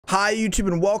Hi YouTube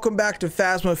and welcome back to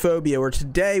Phasmophobia, where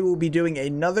today we'll be doing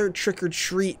another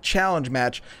trick-or-treat challenge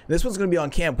match. This one's going to be on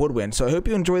Camp Woodwind, so I hope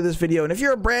you enjoy this video. And if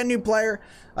you're a brand new player,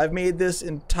 I've made this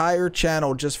entire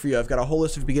channel just for you. I've got a whole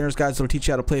list of beginner's guides that will teach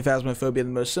you how to play Phasmophobia in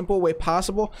the most simple way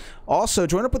possible. Also,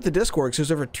 join up with the Discord, because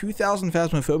there's over 2,000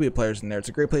 Phasmophobia players in there. It's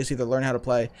a great place to either learn how to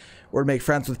play or to make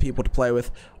friends with people to play with.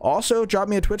 Also, drop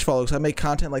me a Twitch follow, because I make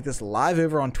content like this live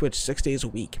over on Twitch 6 days a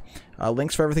week.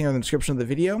 Links for everything are in the description of the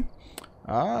video.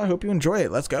 I hope you enjoy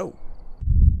it. Let's go.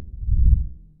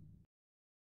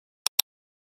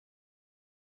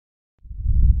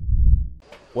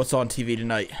 What's on TV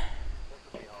tonight?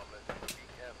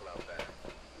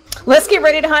 Let's get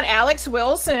ready to hunt Alex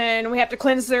Wilson. We have to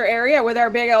cleanse their area with our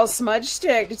big old smudge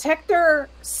stick, detect their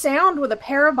sound with a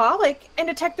parabolic, and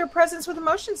detect their presence with a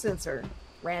motion sensor.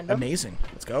 Random. Amazing.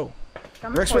 Let's go.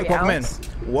 Alex. Welcome in.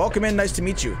 Welcome in. Nice to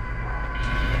meet you.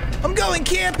 I'm going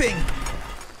camping.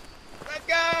 Let's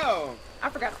go. I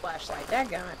forgot flashlight.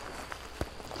 Dadgummit.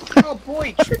 Oh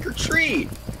boy, trick or treat.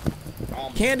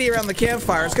 Candy around the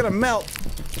campfire. It's gonna melt.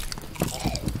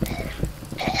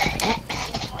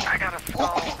 I got a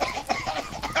skull.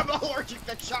 I'm allergic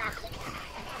to chocolate.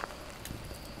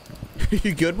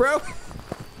 You good, bro?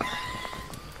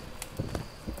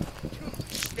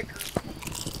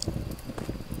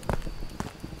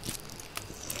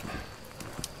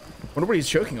 Wonder what he's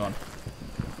choking on.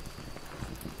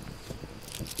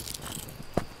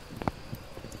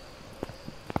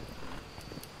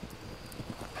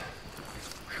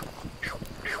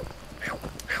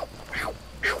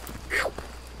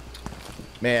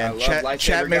 Man,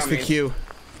 chat missed the cue.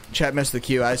 Chat missed the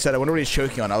cue. I said, I wonder what he's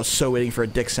choking on. I was so waiting for a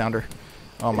dick sounder.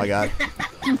 Oh my god.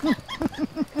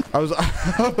 I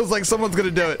was like, someone's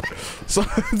gonna do it.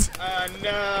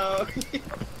 No.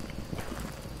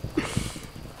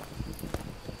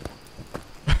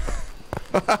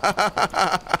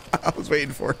 I was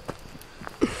waiting for it.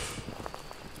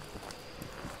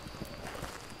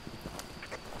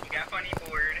 You got funny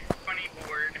board.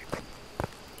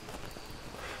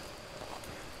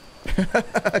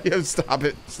 Yo, stop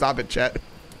it. Stop it, chat.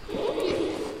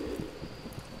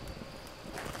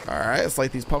 Alright, let's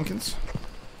light these pumpkins.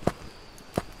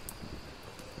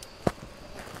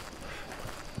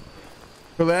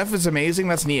 The laugh is amazing.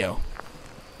 That's Neo.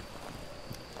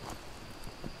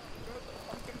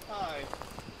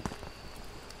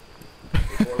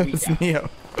 It's Neo.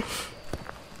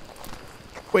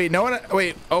 Wait, no one.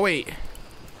 Wait. Oh, wait.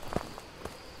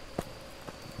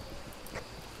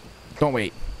 Don't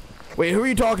wait. Wait, who are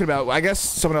you talking about? I guess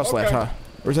someone else left, huh?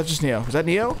 Or is that just Neo? Is that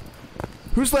Neo?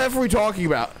 Whose laugh are we talking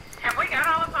about? Have we got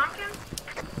all the pumpkins?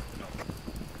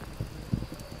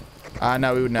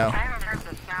 No, we would know. I haven't heard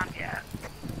the sound yet.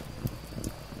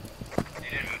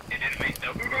 It didn't make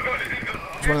no.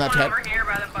 It's one of that tent. Over here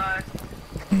by the bus.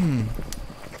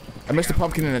 I missed a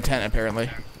pumpkin in a tent, apparently.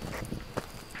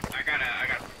 I got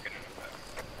pumpkin in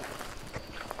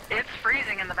the It's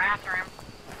freezing in the bathroom.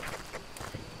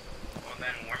 Well,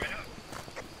 then warm it up.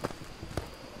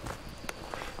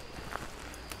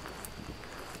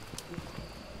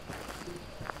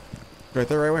 Right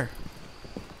there, right where?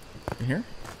 In here?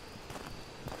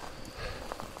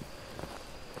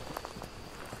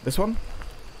 This one?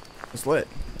 It's lit.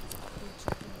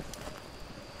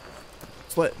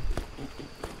 It's lit.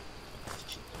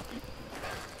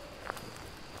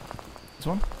 This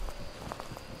one?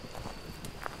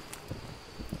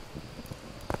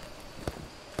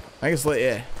 I think it's lit,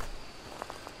 yeah.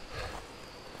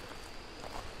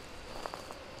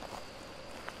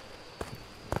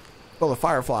 Oh, the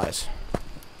fireflies.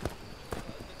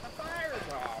 The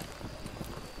fire's off.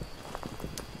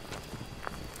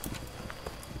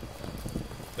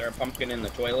 Is there a pumpkin in the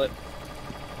toilet?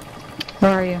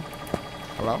 Where are you?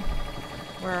 Hello?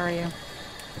 Where are you?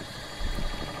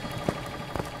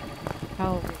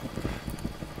 How?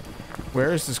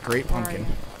 Where is this great pumpkin?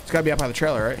 It's gotta be up by the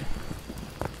trailer, right?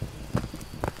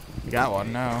 You got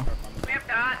one? No. We have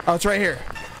got. Oh, it's right here.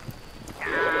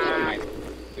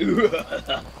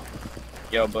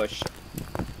 Yo, Bush.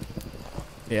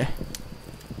 Yeah.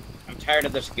 I'm tired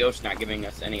of this ghost not giving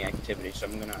us any activity, so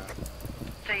I'm gonna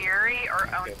Sayuri or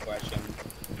ask a question.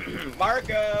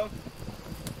 Marco!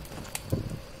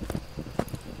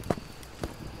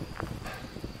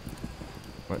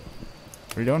 What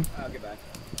are you doing? I'll get back.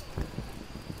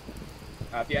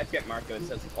 If you have to get Marco, it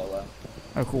says Cola.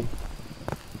 Oh, cool.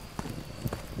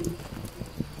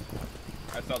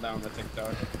 I fell down the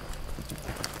TikTok.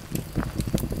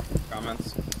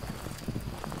 Comments.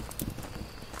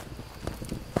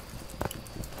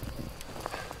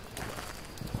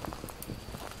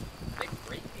 They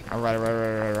break people. All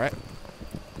right.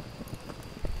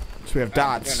 So we have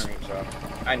dots.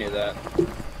 I knew that.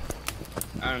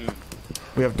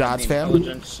 We have dots, the fam.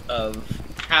 Intelligence of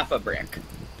half a brick.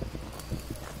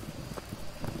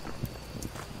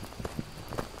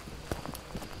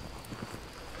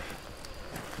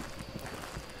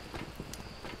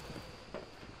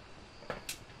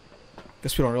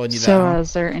 Guess we don't really need that. So, Huh?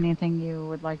 is there anything you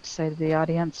would like to say to the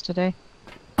audience today?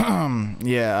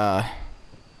 Yeah.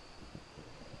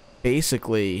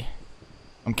 Basically,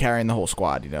 I'm carrying the whole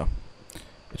squad. You know,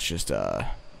 it's just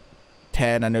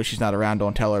 10. I know she's not around.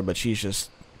 Don't tell her, but she's just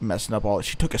messing up all.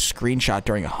 She took a screenshot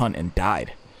during a hunt and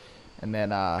died. And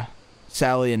then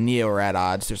Sally and Neo are at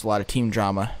odds. There's a lot of team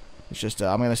drama. It's just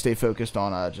I'm gonna stay focused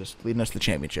on just leading us to the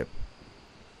championship.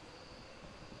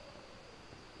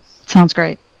 Sounds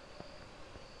great.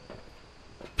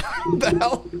 What the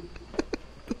hell?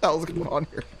 What the hell's going on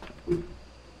here?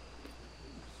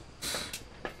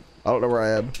 I don't know where I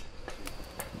am.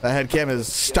 That head cam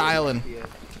is styling.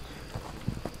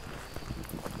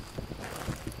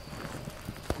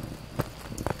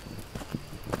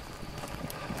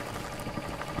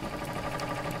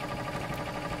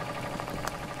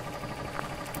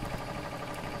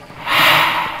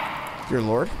 Dear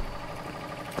Lord.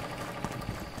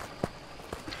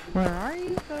 Where are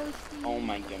you, Ghosty? Oh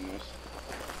my goodness.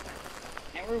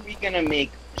 How are we gonna make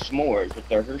s'mores with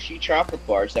the Hershey chocolate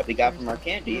bars that we got from our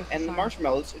candy and the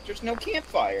marshmallows if there's no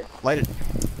campfire? Light it.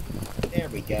 There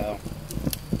we go.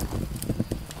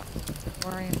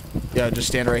 Where are you? Yeah, just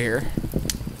stand right here.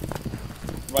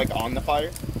 Like on the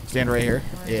fire? Stand right here.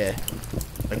 Yeah.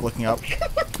 Like looking up.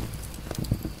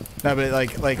 No, but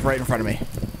like right in front of me.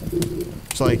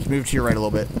 So like move to your right a little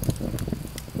bit.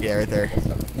 Yeah, right there.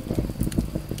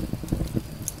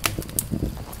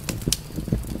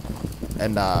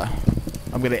 And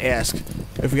I'm gonna ask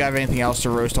if we have anything else to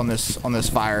roast on this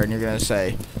fire, and you're gonna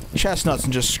say chestnuts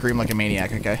and just scream like a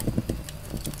maniac, okay?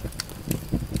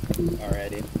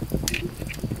 Alrighty.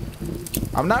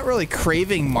 I'm not really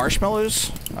craving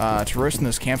marshmallows to roast in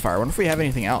this campfire. I wonder if we have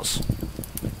anything else.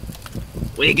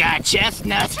 We got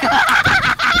chestnuts.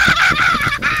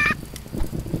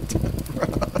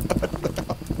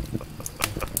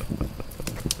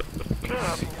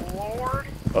 Good Lord.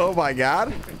 Oh my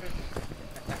god.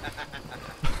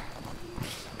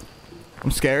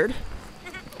 I'm scared.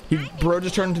 Bro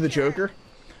just turned into the Joker.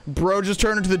 Bro just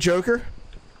turned into the Joker.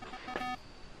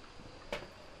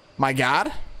 My god.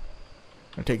 I'm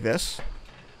gonna take this.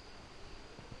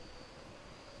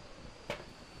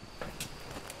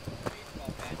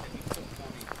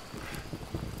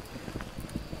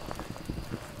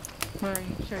 Where are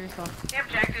you? Show yourself. The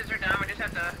objectives are done. We just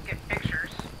have to get pictures.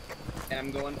 And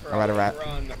I'm going for Alright, a alright.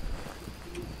 run.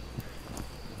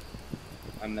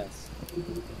 I missed.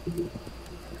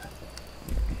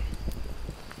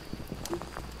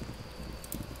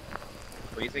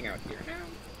 Freezing out here now.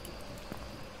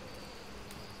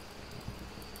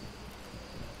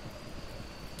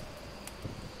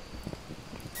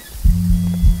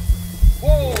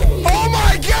 Whoa! Oh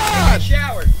my god!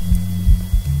 Shower.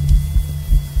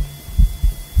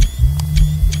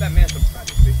 That man some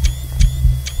privacy.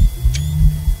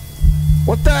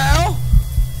 What the hell?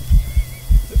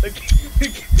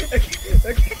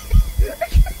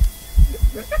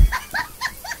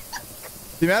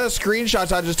 The amount of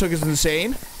screenshots I just took is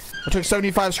insane. I took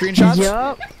 75 screenshots.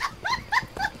 Yup.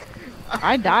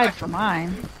 I died for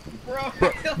mine. Bro,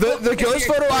 The ghost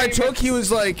photo I took, he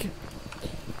was like,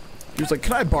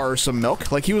 can I borrow some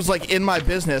milk? Like he was like in my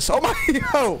business. Oh my,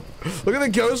 yo, look at the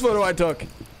ghost photo I took.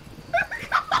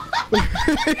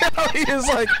 He is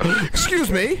like, excuse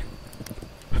me.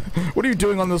 What are you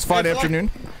doing on this fine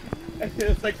afternoon?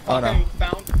 It's like Oh, fucking no.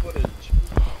 found footage.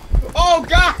 Oh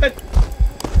god!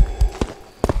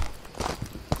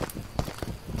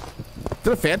 Is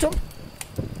it a phantom?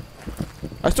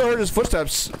 I still heard his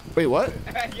footsteps. Wait, what?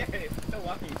 Yeah, it's still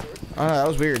walking towards. Oh, no, that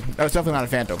was weird. That was definitely not a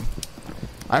phantom.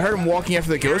 I heard him walking after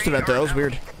the ghost event, though. That was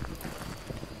weird.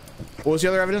 What was the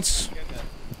other evidence?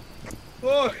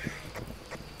 Oh.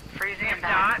 Freezing of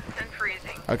dots and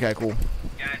freezing. Okay, cool.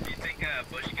 Guys, do you think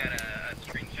Bush got a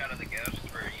screenshot of the ghost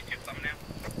for a YouTube thumbnail?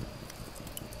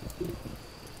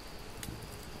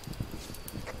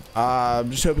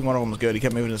 I'm just hoping one of them was good. He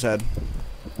kept moving his head.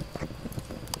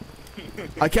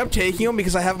 I kept taking him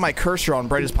because I have my cursor on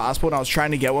bright as possible, and I was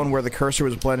trying to get one where the cursor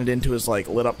was blended into his like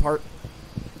lit up part.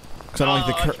 Cause I don't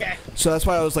like the okay. So that's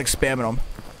why I was like spamming them.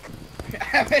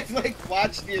 I like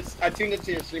watched this. I tuned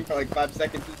into your stream for like 5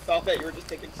 seconds and saw that you were just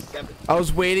taking 7. I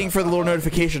was waiting for the little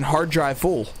notification, hard drive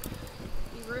full.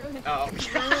 You ruined, Oh.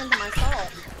 you ruined my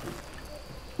salt.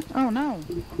 Oh no.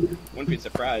 Wouldn't be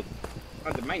surprised.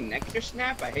 Oh, did my neck just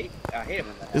snap? I hate it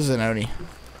when that This is an Oni.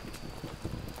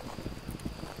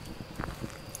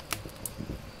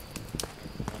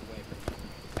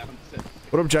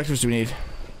 What objectives do we need?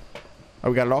 Oh,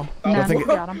 we got it all? No, Y'all think,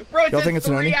 got 'em. Bro, it y'all says think it's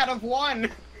an 3 Oni? out of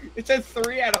 1. It says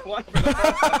 3 out of 1.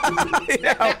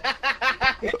 Yeah.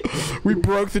 We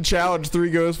broke the challenge. 3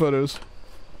 ghost photos.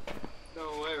 No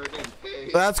way, we're getting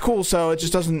paid. That's cool. So it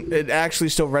just doesn't. It actually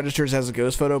still registers as a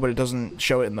ghost photo, but it doesn't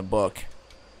show it in the book.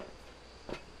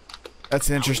 That's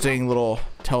an interesting little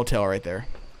telltale right there.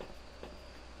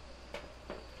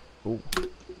 Ooh.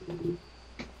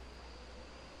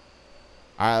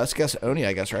 Alright, let's guess Oni,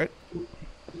 I guess, right?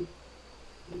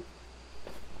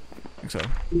 I think so.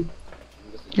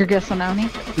 You're guessing Oni?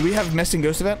 Do we have missing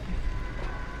ghost event?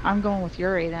 I'm going with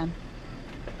Yuri then.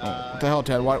 What the hell,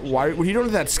 Ted? Why? What are you doing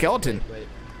to that skeleton? Wait.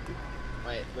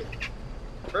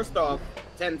 First off,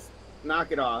 10,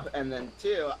 knock it off, and then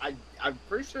 2, I'm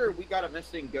pretty sure we got a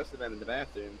missing ghost event in the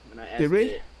bathroom. And I asked Did we?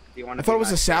 It, do you want I thought it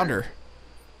was a sounder.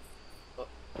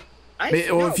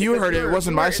 Well, if you heard it, it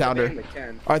wasn't my sounder.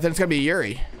 Alright, then it's gotta be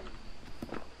Yuri.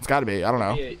 It's gotta be. I don't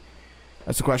know.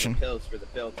 That's the question. Pills for the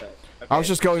pill test. Okay, I was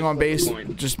just going on base,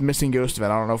 point. just missing ghost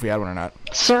event. I don't know if we had one or not.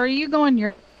 So are you going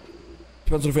your?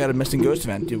 Depends on if we had a missing ghost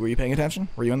event. Dude, were you paying attention?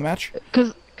 Were you in the match?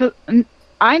 Cause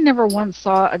I never once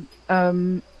saw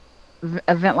a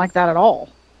event like that at all.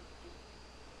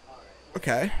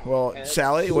 Okay. Well,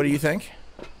 Sally, what do you think?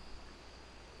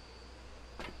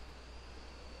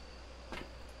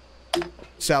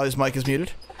 Sally's mic is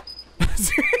muted.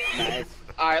 Nice.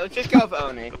 Alright, let's just go for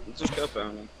Oni.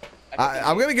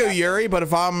 I'm gonna go Yuri, but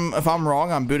if I'm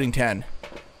wrong, I'm booting 10.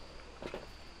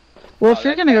 Well, if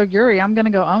you're gonna go Yuri, I'm gonna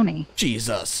go Oni.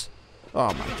 Jesus.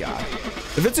 Oh my god.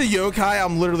 If it's a yokai,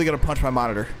 I'm literally gonna punch my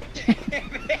monitor.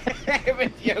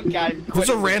 If If it's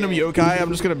a random yokai, I'm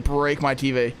just gonna break my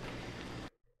TV.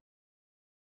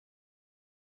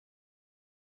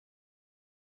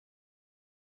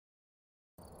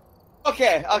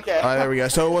 Okay. Alright, there we go.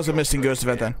 So it was a missing ghost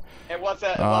event then. It was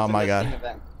a, Oh my god.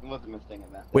 event. It was a missing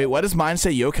event. Wait, what does mine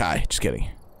say yokai? Just kidding.